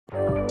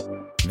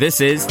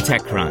This is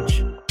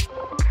TechCrunch.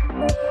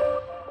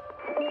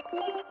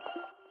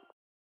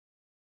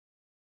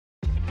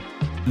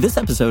 This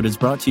episode is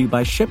brought to you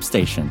by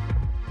ShipStation.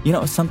 You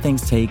know, some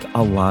things take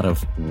a lot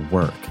of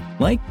work,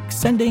 like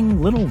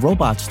sending little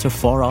robots to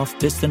far-off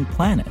distant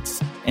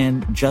planets.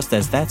 And just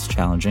as that's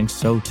challenging,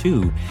 so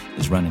too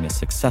is running a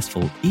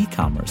successful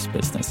e-commerce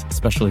business,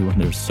 especially when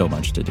there's so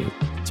much to do.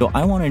 So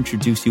I want to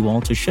introduce you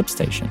all to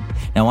ShipStation.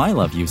 Now, I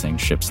love using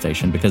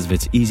ShipStation because of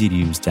its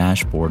easy-to-use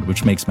dashboard,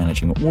 which makes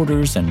managing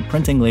orders and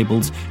printing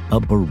labels a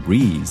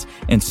breeze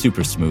and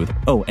super smooth.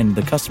 Oh, and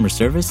the customer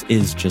service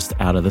is just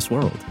out of this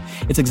world.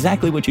 It's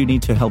exactly what you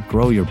need to help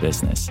grow your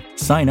business.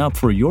 Sign up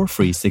for your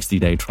free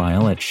 60-day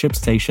trial at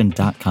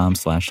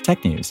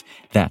shipstation.com/technews.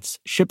 That's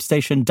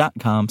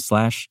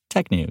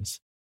shipstation.com/technews.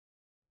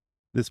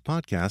 This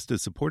podcast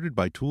is supported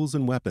by Tools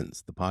and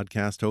Weapons, the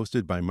podcast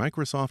hosted by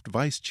Microsoft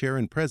Vice Chair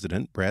and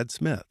President Brad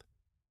Smith.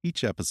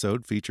 Each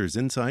episode features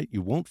insight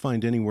you won't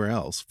find anywhere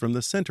else from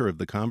the center of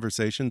the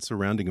conversation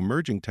surrounding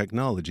emerging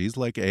technologies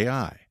like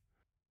AI.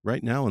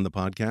 Right now in the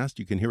podcast,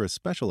 you can hear a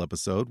special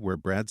episode where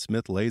Brad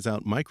Smith lays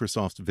out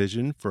Microsoft's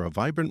vision for a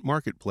vibrant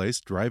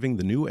marketplace driving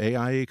the new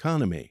AI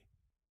economy.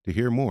 To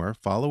hear more,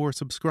 follow or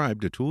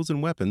subscribe to Tools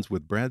and Weapons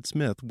with Brad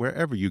Smith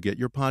wherever you get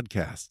your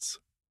podcasts.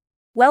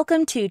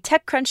 Welcome to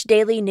TechCrunch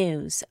Daily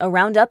News, a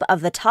roundup of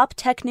the top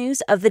tech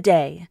news of the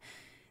day.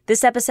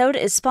 This episode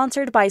is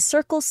sponsored by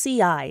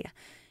CircleCI.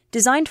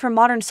 Designed for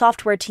modern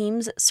software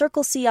teams,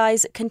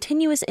 CircleCI's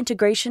continuous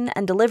integration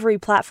and delivery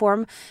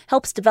platform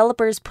helps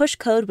developers push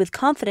code with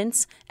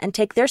confidence and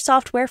take their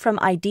software from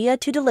idea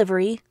to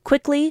delivery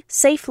quickly,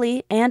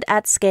 safely, and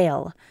at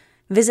scale.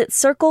 Visit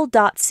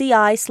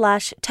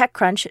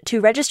circle.ci/TechCrunch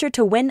to register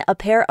to win a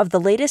pair of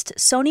the latest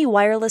Sony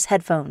wireless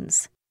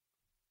headphones.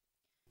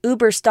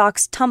 Uber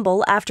stocks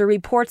tumble after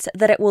reports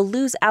that it will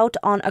lose out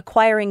on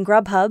acquiring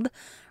Grubhub.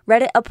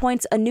 Reddit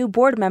appoints a new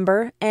board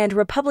member, and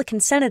Republican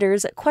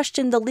senators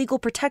question the legal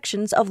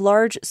protections of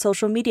large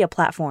social media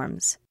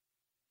platforms.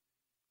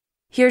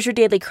 Here's your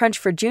Daily Crunch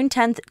for June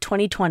 10th,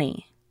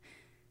 2020.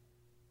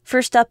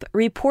 First up,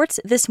 reports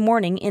this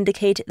morning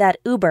indicate that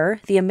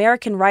Uber, the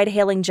American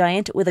ride-hailing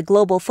giant with a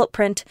global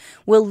footprint,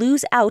 will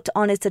lose out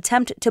on its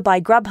attempt to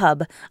buy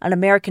Grubhub, an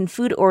American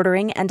food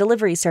ordering and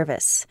delivery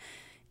service.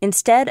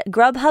 Instead,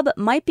 Grubhub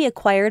might be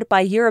acquired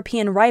by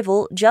European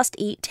rival Just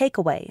Eat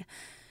Takeaway.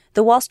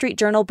 The Wall Street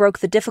Journal broke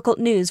the difficult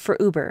news for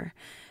Uber.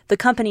 The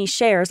company's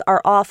shares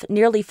are off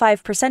nearly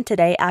 5%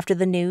 today after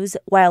the news,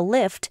 while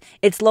Lyft,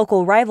 its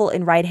local rival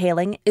in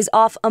ride-hailing, is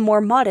off a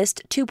more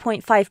modest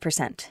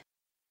 2.5%.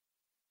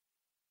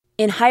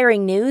 In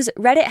hiring news,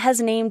 Reddit has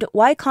named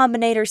Y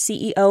Combinator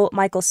CEO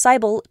Michael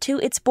Seibel to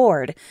its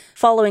board,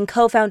 following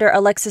co-founder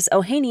Alexis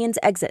Ohanian's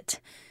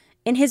exit.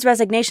 In his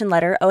resignation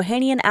letter,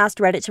 Ohanian asked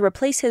Reddit to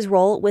replace his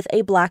role with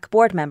a black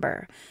board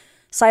member.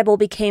 Seibel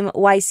became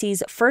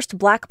YC's first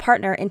black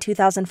partner in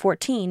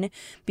 2014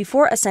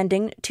 before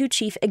ascending to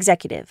chief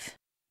executive.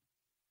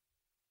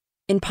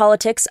 In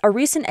politics, a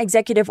recent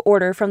executive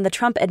order from the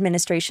Trump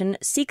administration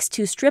seeks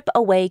to strip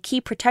away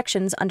key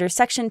protections under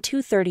Section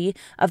 230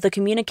 of the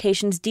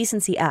Communications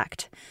Decency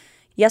Act.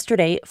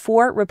 Yesterday,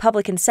 4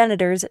 Republican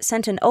senators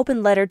sent an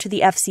open letter to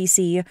the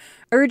FCC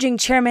urging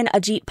Chairman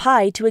Ajit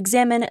Pai to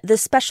examine the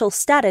special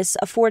status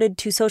afforded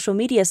to social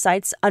media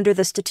sites under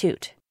the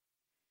statute.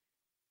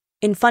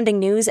 In funding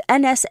news,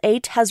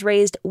 NS8 has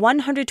raised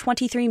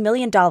 $123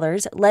 million,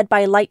 led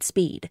by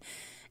Lightspeed.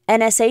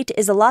 NS8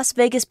 is a Las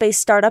Vegas-based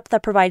startup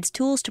that provides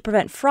tools to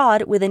prevent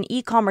fraud within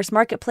e-commerce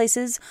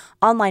marketplaces,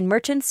 online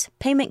merchants,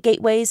 payment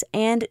gateways,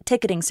 and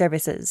ticketing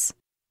services.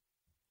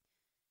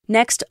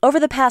 Next, over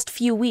the past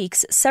few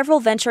weeks, several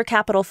venture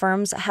capital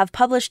firms have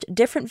published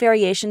different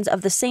variations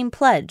of the same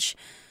pledge: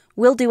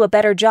 "We'll do a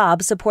better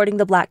job supporting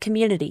the Black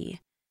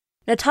community."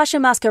 Natasha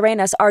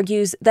Mascarenas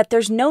argues that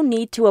there's no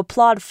need to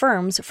applaud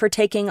firms for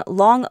taking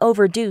long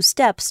overdue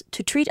steps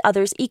to treat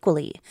others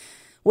equally.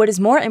 What is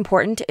more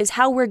important is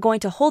how we're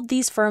going to hold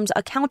these firms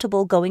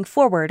accountable going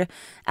forward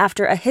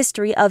after a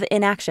history of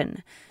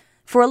inaction.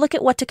 For a look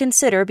at what to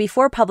consider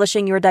before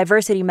publishing your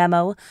diversity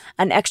memo,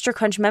 an Extra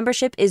Crunch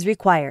membership is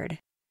required.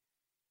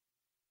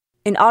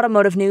 In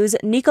automotive news,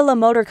 Nikola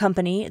Motor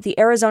Company, the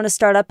Arizona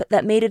startup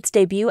that made its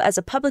debut as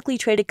a publicly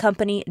traded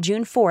company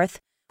June 4th,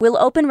 will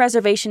open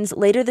reservations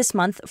later this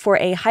month for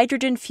a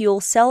hydrogen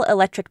fuel cell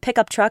electric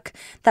pickup truck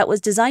that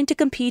was designed to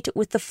compete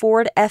with the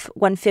Ford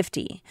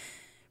F-150.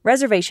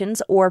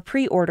 Reservations, or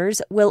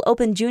pre-orders, will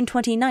open June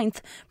 29th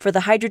for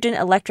the hydrogen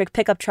electric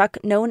pickup truck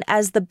known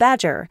as the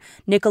Badger,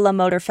 Nikola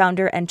Motor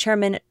founder and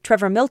chairman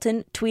Trevor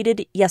Milton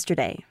tweeted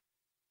yesterday.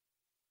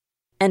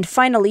 And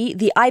finally,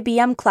 the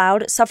IBM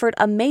Cloud suffered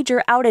a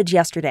major outage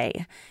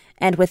yesterday.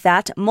 And with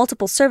that,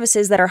 multiple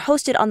services that are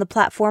hosted on the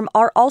platform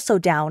are also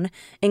down,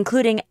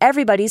 including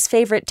everybody's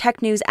favorite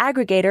tech news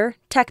aggregator,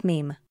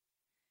 TechMeme.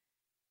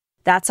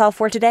 That's all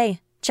for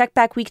today. Check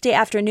back weekday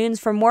afternoons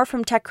for more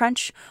from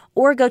TechCrunch,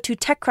 or go to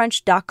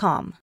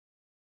TechCrunch.com.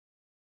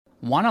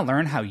 Want to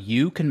learn how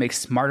you can make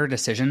smarter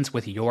decisions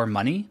with your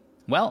money?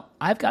 Well,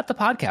 I've got the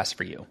podcast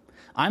for you.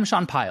 I'm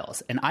Sean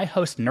Piles, and I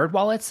host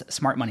NerdWallet's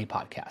Smart Money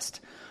Podcast.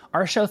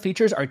 Our show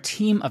features our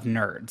team of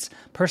nerds,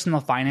 personal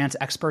finance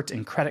experts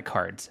in credit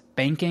cards,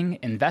 banking,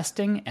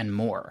 investing, and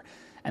more.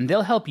 And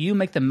they'll help you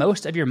make the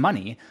most of your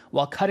money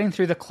while cutting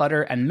through the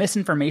clutter and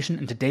misinformation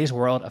in today's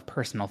world of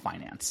personal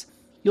finance.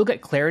 You'll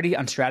get clarity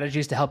on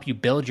strategies to help you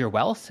build your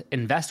wealth,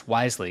 invest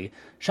wisely,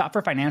 shop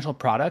for financial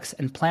products,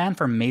 and plan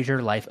for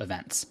major life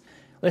events.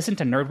 Listen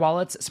to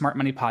NerdWallet's Smart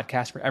Money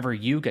Podcast wherever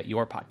you get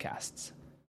your podcasts.